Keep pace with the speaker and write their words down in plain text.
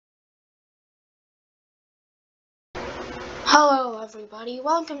Hello everybody,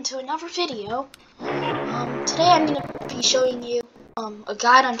 welcome to another video. Today I'm going to be showing you a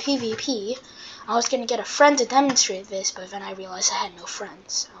guide on PvP. I was going to get a friend to demonstrate this, but then I realized I had no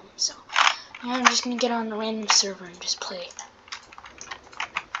friends. So yeah, I'm just going to get on a random server and just play.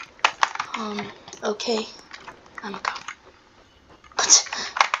 Okay, I'm a cop.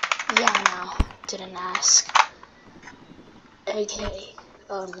 Yeah, no, didn't ask. Okay,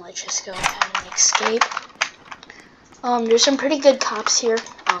 let's just go ahead and escape. There's some pretty good cops here.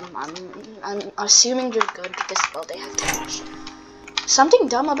 I'm assuming they're good because, well, they have cash. Something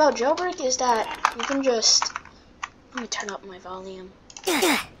dumb about Jailbreak is that you can just... Let me turn up my volume.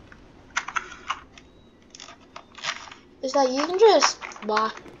 Is that you can just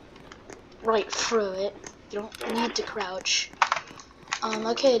walk right through it. You don't need to crouch.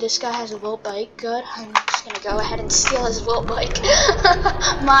 Okay, this guy has a volt bike. Good. I'm just gonna go ahead and steal his volt bike.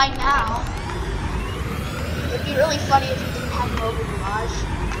 Mine now. It'd be really funny if he didn't have an over garage.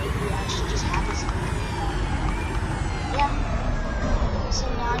 Maybe we actually just have his car. Yeah. So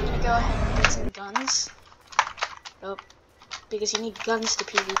now I'm gonna go ahead and get some guns. Oh, because you need guns to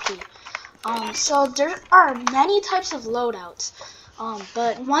PvP. So there are many types of loadouts.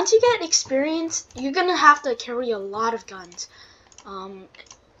 But once you get experience, you're gonna have to carry a lot of guns. And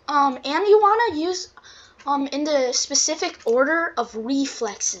you wanna use in the specific order of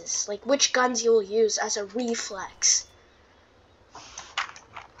reflexes, like which guns you'll use as a reflex.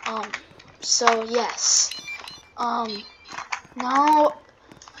 So yes. Now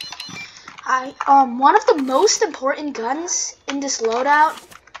one of the most important guns in this loadout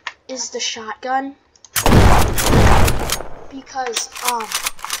is the shotgun. Because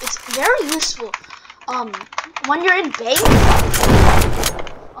it's very useful. When you're in bank,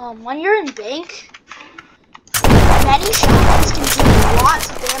 many shotguns can do lots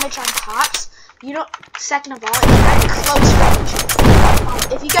of damage on cops. You don't. Second of all, it's very close range.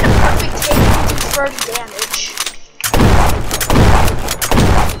 If you get a perfect hit, you can do 30 damage.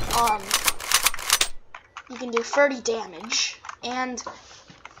 You can do 30 damage, and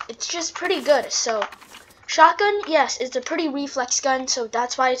it's just pretty good. So, shotgun, yes, it's a pretty reflex gun, so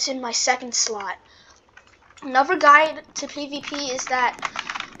that's why it's in my second slot. Another guide to PvP is that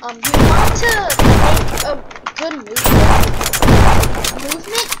you want to make a good movement.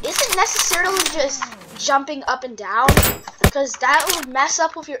 Movement isn't necessarily just jumping up and down, because that would mess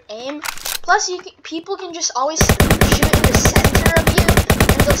up with your aim. Plus, people can just always shoot in the center of you,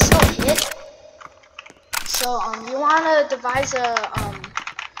 and they'll still hit. So, you want to devise a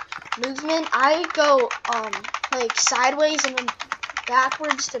movement. I go like sideways and then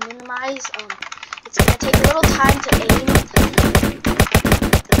backwards to minimize. It's gonna take a little time to aim.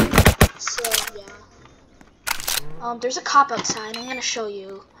 So yeah. There's a cop outside. I'm gonna show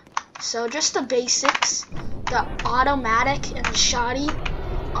you. So just the basics, the automatic and the shoddy.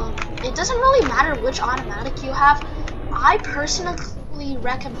 It doesn't really matter which automatic you have. I personally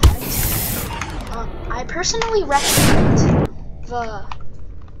recommend the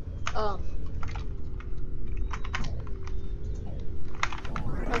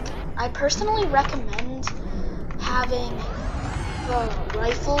I personally recommend having the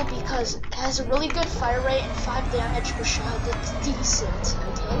rifle because it has a really good fire rate and 5 damage per shot. That's decent,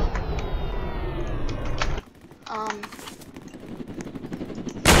 okay?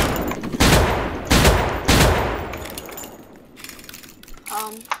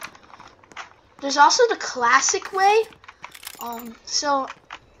 There's also the classic way. So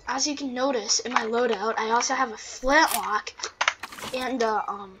as you can notice in my loadout, I also have a flintlock and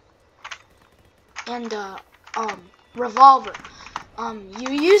revolver.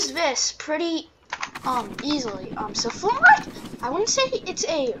 You use this pretty easily. So flintlock, I wouldn't say it's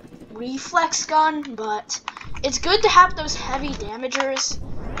a reflex gun, but it's good to have those heavy damagers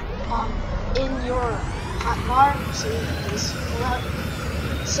in your hotbar, so you can just pull out.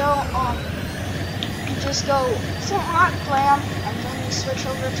 So you just go flintlock, blam, and then you switch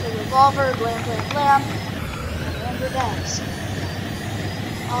over to revolver, blam, blam, blam, and you're dead. So,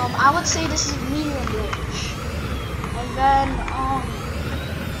 I would say this is medium range. And then,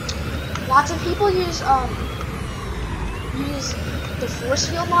 lots of people use the force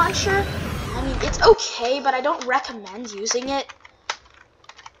field launcher. I mean, it's okay, but I don't recommend using it.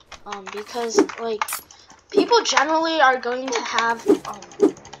 Because, like, people generally are going to have,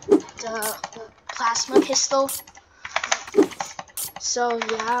 the plasma pistol. So,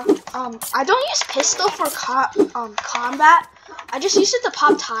 yeah. I don't use pistol for combat. I just use it to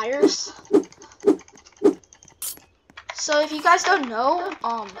pop tires. So if you guys don't know,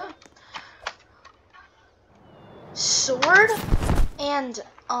 sword and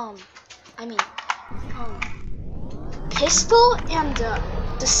pistol and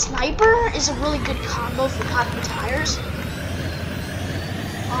the sniper is a really good combo for popping tires.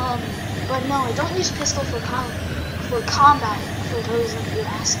 But no, I don't use pistol for combat, for those of you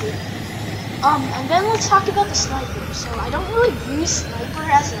asking. And then let's talk about the sniper. So I don't really use sniper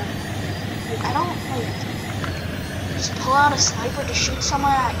as a, I don't just pull out a sniper to shoot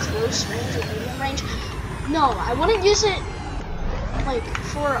someone at close range or medium range. No, I wouldn't use it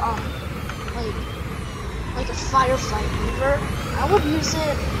for like a firefight maneuver. I would use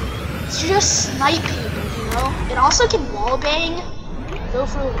it to just snipe people, you know? It also can wallbang, go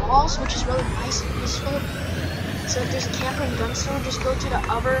through walls, which is really nice and useful. So if there's a camper and gun store, just go to the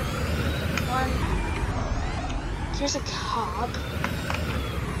other one. Here's a cop.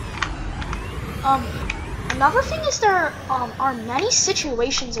 Another thing is there are many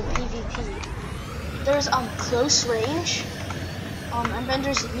situations of PvP. There's close range, and then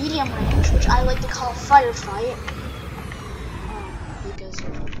there's medium range, which I like to call firefight. Because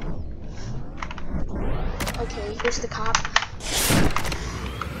okay, here's the cop.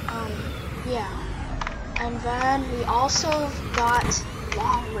 Yeah, and then we also got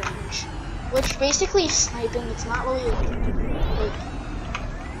long range, which basically is sniping. It's not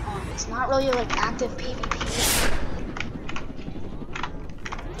really like active PvP.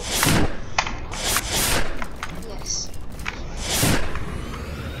 Yes.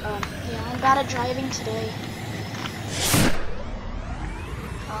 Yeah, I'm bad at driving today.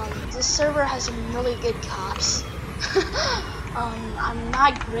 This server has some really good cops. I'm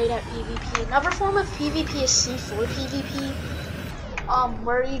not great at PvP. Another form of PvP is C4 PvP,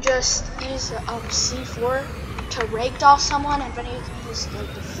 where you just use C4 to ragdoll someone, and then you can use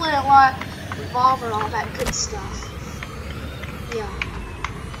like the flintlock, revolver, all that good stuff. Yeah.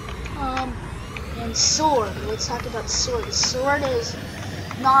 And sword. Let's talk about sword. Sword is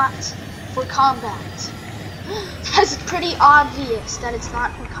not for combat. That's pretty obvious that it's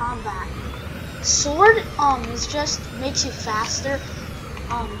not for combat. Sword is just makes you faster.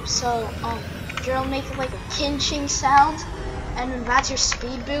 So you'll make like a pinching sound, and then that's your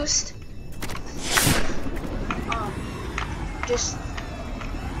speed boost.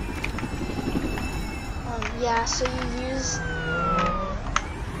 Yeah, so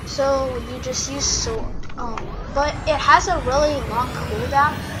you just use sword, but it has a really long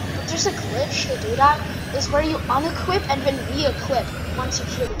cooldown. But there's a glitch to do that, is where you unequip and then re-equip once you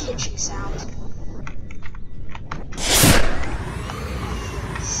hear the pinching sound.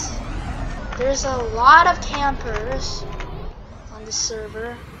 There's a lot of campers on the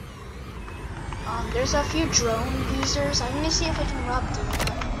server. There's a few drone users. I'm gonna see if I can rob them.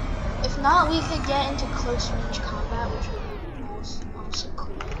 If not, we could get into close range combat, which would be also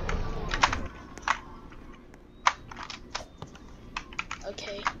cool.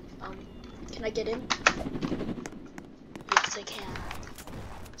 Okay, can I get in? Yes, I can.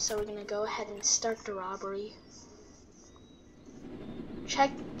 So we're gonna go ahead and start the robbery.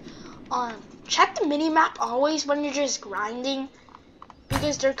 Check the mini-map always when you're just grinding,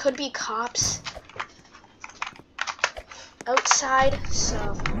 because there could be cops outside,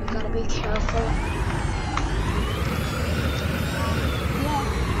 so you gotta be careful. Yeah.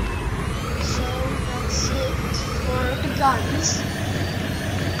 So that's it for the guns.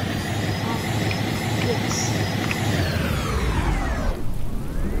 Yes.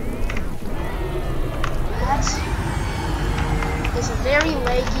 That is a very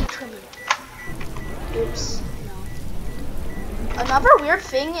laggy criminal. Oops, no. Another weird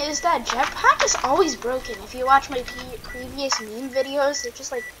thing is that jetpack is always broken. If you watch my previous meme videos, they're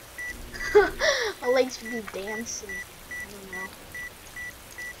just like my legs would be dancing. I don't know.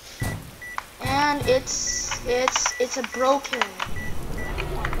 And it's a broken.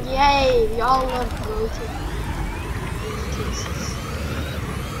 Yay! We all love broken cases.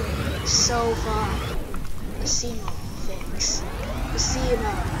 So fun. Casino fix.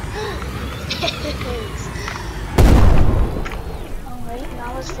 Casino. Fix. Alright, now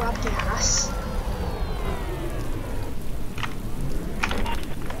let's drop gas.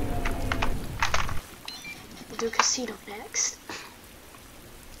 We'll do casino next.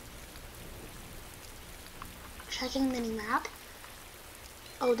 Checking mini-map.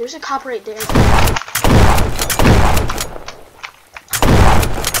 Oh, there's a cop right there.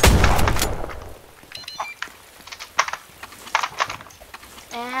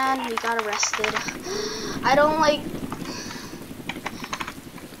 And we got arrested. I don't like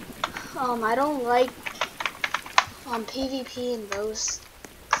PvP in those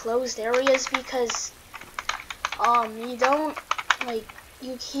closed areas because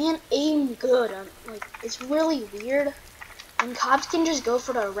you can't aim good. It's really weird. And cops can just go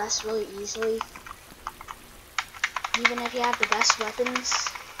for the arrest really easily. even if you have the best weapons.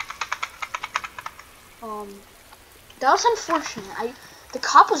 That was unfortunate. The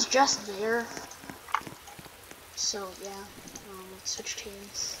cop was just there. So yeah, let's switch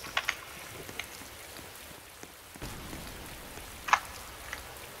teams.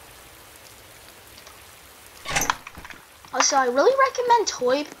 Also, I really recommend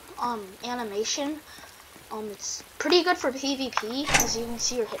toy animation. It's pretty good for PvP, as you can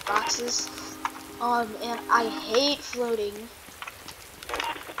see your hitboxes. And I hate floating.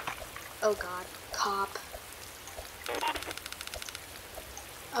 Oh god, cop.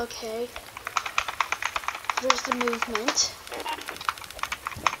 Okay. Here's the movement.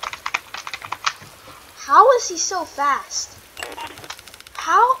 How is he so fast?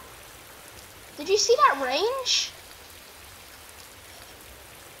 How? Did you see that range?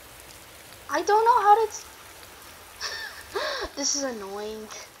 I don't know how to... This is annoying.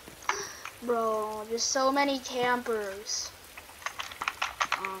 Bro, there's so many campers.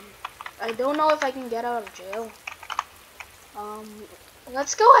 I don't know if I can get out of jail.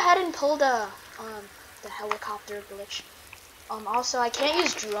 Let's go ahead and pull the helicopter glitch. Also, I can't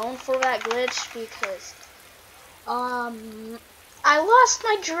use drone for that glitch because, I lost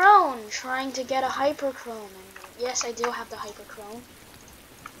my drone trying to get a hyperchrome. And yes, I do have the hyperchrome.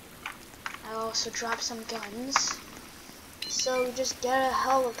 I also dropped some guns. So you just get a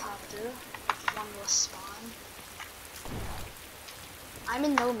helicopter. One will spawn. I'm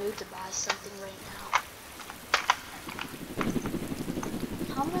in no mood to buy something right now.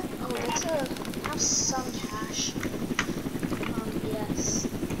 How much? Oh, let's have some cash. Yes.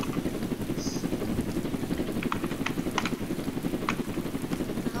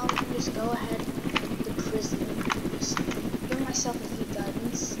 Now we can just go ahead to prison. Just bring myself a few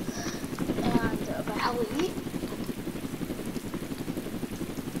guns and a heli.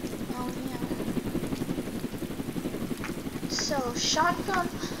 So shotgun,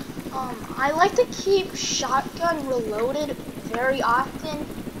 I like to keep shotgun reloaded very often,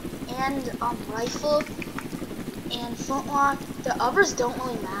 and rifle and flintlock. The others don't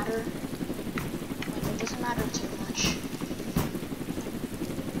really matter. Like, it doesn't matter too much.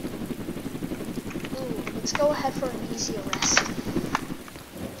 Ooh, let's go ahead for an easy arrest.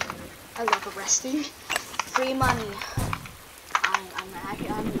 I love arresting. Free money.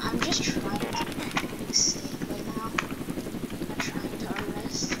 I'm just trying to make steak right now. I'm trying to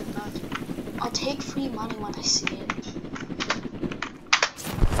arrest, but I'll take free money when I see it.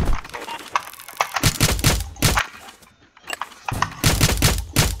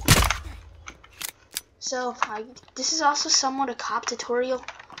 So, this is also somewhat a cop tutorial.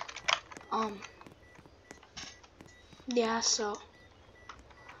 Yeah, so.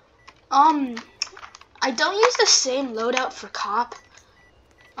 I don't use the same loadout for cop.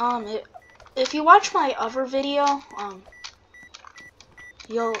 If you watch my other video,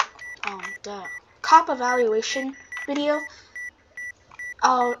 the cop evaluation video,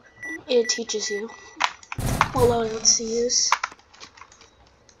 it teaches you what loadouts to use.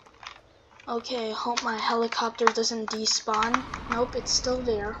 Okay, hope my helicopter doesn't despawn. Nope, it's still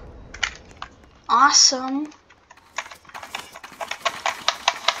there. Awesome.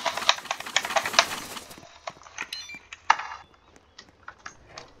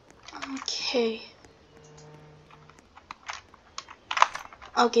 Okay.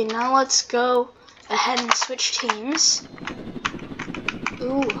 Okay, now let's go ahead and switch teams.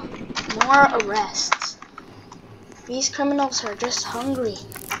 Ooh, more arrests. These criminals are just hungry.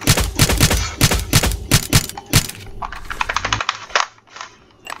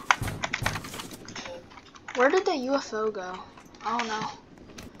 Where did the UFO go? I don't know.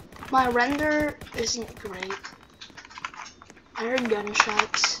 My render isn't great. I heard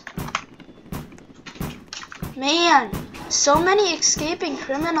gunshots. Man, so many escaping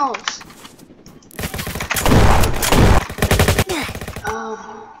criminals.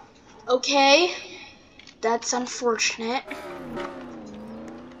 Okay. That's unfortunate.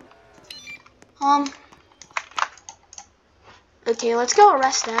 Okay, let's go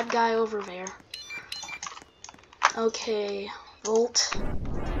arrest that guy over there. Okay, Volt.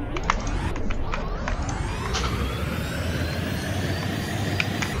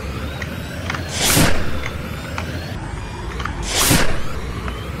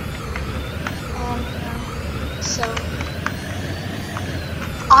 So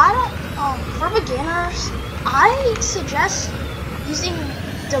for beginners, I suggest using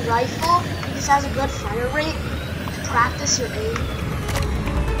the rifle because it has a good fire rate to practice your aim.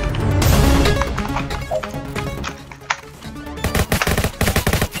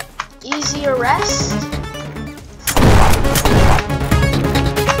 Easy arrest.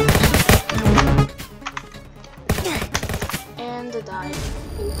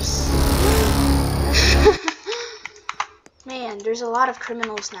 there's a lot of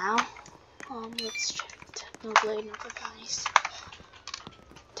criminals now. Let's check Technoblade and other guys.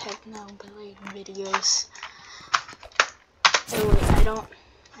 Technoblade videos. Oh wait, I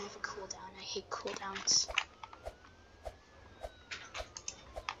have a cooldown. I hate cooldowns.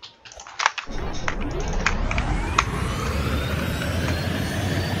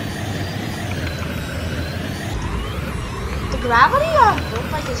 The gravity on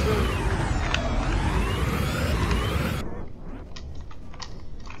both like is really weird.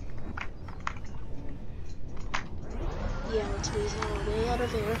 Yeah, let's weasel our way out of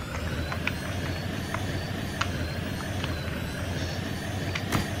here.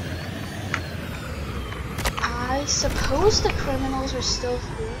 I suppose the criminals are still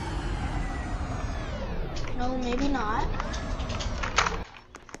here. No, maybe not.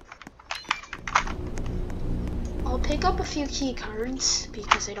 I'll pick up a few key cards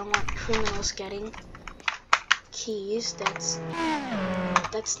because I don't want criminals getting keys. That's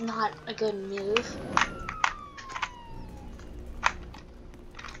not a good move.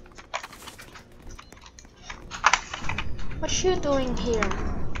 What you doing here?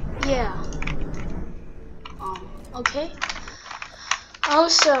 Yeah. Okay.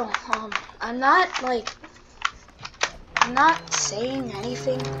 Also, I'm not saying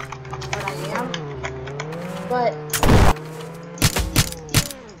anything, but I am. But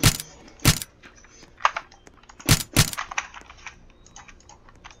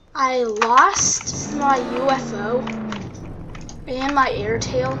I lost my UFO and my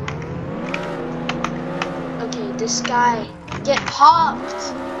airtail. Okay, this guy, get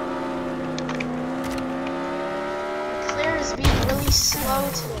popped! Claire is being really slow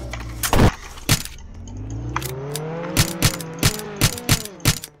today.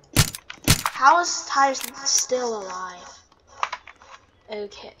 How is Ty still alive?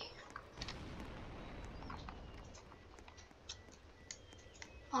 Okay.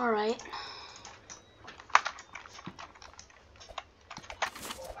 Alright.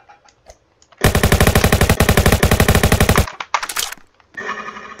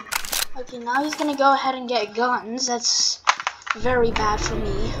 Okay, now he's gonna go ahead and get guns. That's very bad for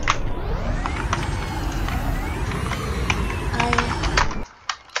me.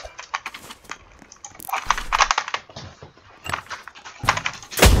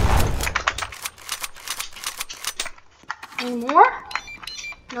 Any more?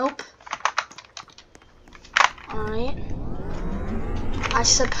 Nope. Alright. I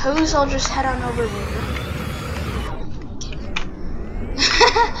suppose I'll just head on over here. Okay.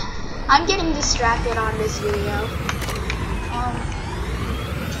 I'm getting distracted on this video.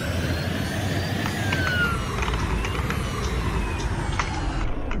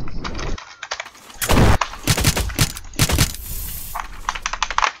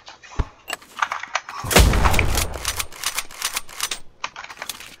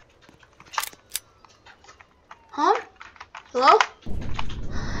 Huh? Hello?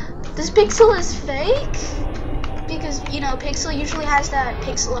 This pixel is fake? Because, you know, Pixel usually has that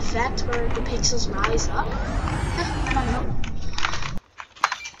pixel effect where the pixels rise up. I don't know.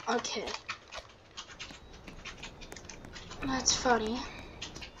 Okay. That's funny.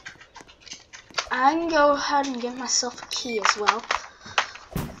 I can go ahead and give myself a key as well.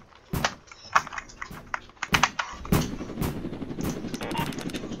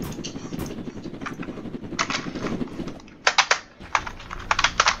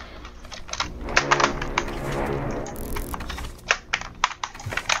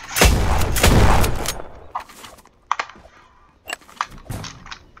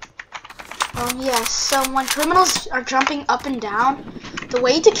 Yes, so when criminals are jumping up and down, the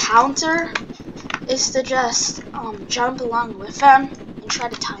way to counter is to just jump along with them and try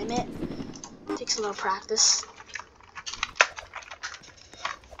to time it. It takes a little practice.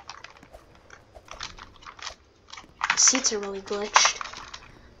 The seats are really glitched.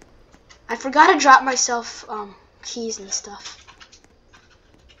 I forgot to drop myself keys and stuff.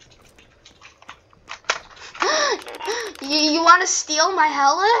 You want to steal my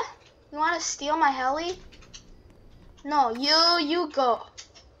heli? You want to steal my heli? No, you go.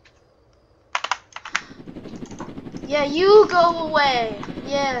 Yeah, you go away.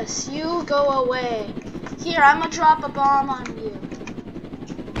 Yes, you go away. Here, I'm gonna drop a bomb on you.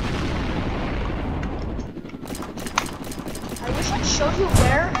 I wish I showed you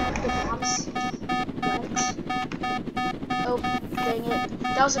where the bombs went. Oh, dang it.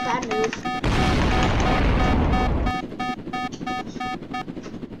 That was a bad move.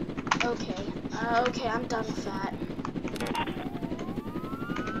 Okay, I'm done with that.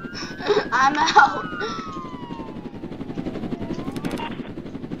 I'm out.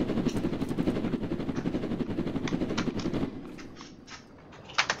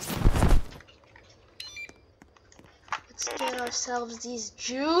 ourselves these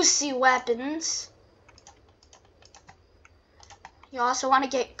juicy weapons. You also want to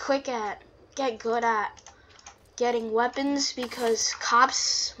get good at getting weapons because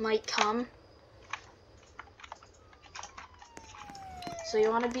cops might come. So you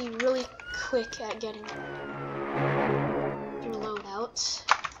want to be really quick at getting your loadouts.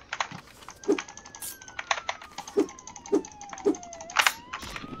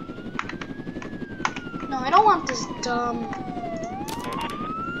 No, I don't want this dumb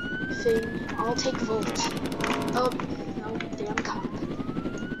thing. I'll take Volt. Oh, no, damn cop.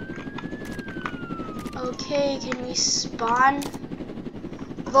 Okay, can we spawn?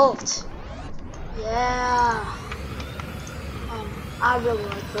 Volt. Yeah. I really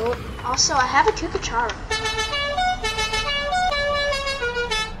like Volt. Also, I have a Kukachara.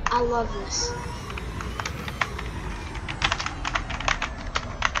 I love this.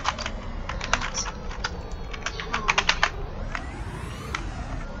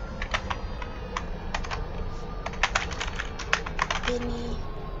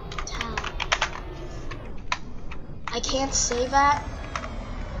 Town. I can't say that.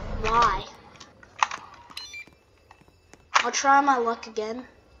 Why? I'll try my luck again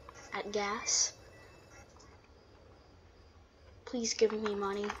at gas. Please give me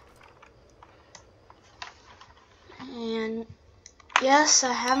money. And yes,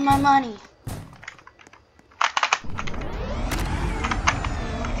 I have my money.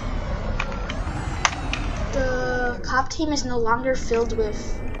 The cop team is no longer filled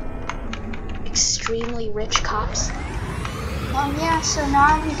with extremely rich cops. Yeah, so now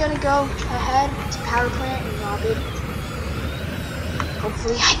I'm gonna go ahead to power plant and rob it.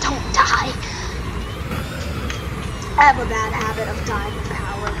 Hopefully I don't die. I have a bad habit of dying in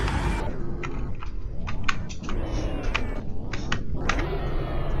power.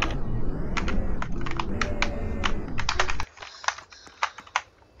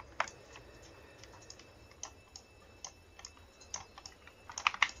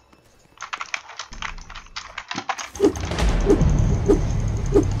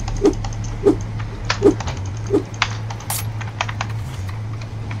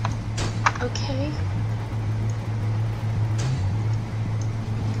 Okay.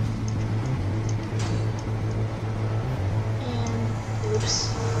 And oops.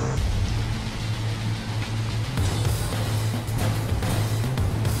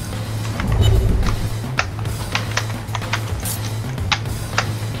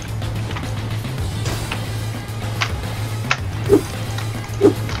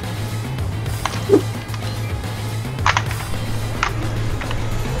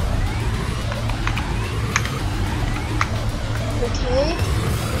 Okay,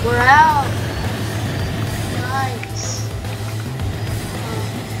 we're out. Nice.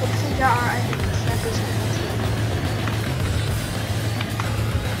 Hopefully there are any campers in the team.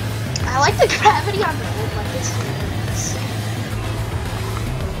 I like the gravity on the boat, like it's hilarious.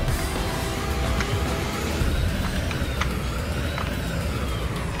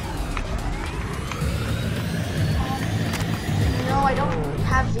 No, I don't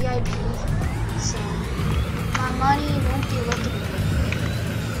have VIP, so my money won't be looking good.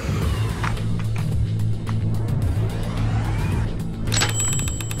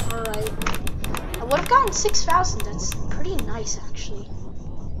 Alright. I would have gotten 6,000. That's pretty nice, actually.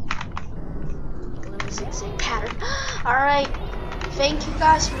 A little zigzag pattern. Alright. Thank you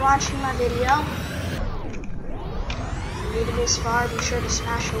guys for watching my video. If you made it this far, be sure to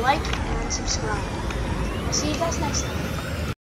smash a like and subscribe. I'll see you guys next time.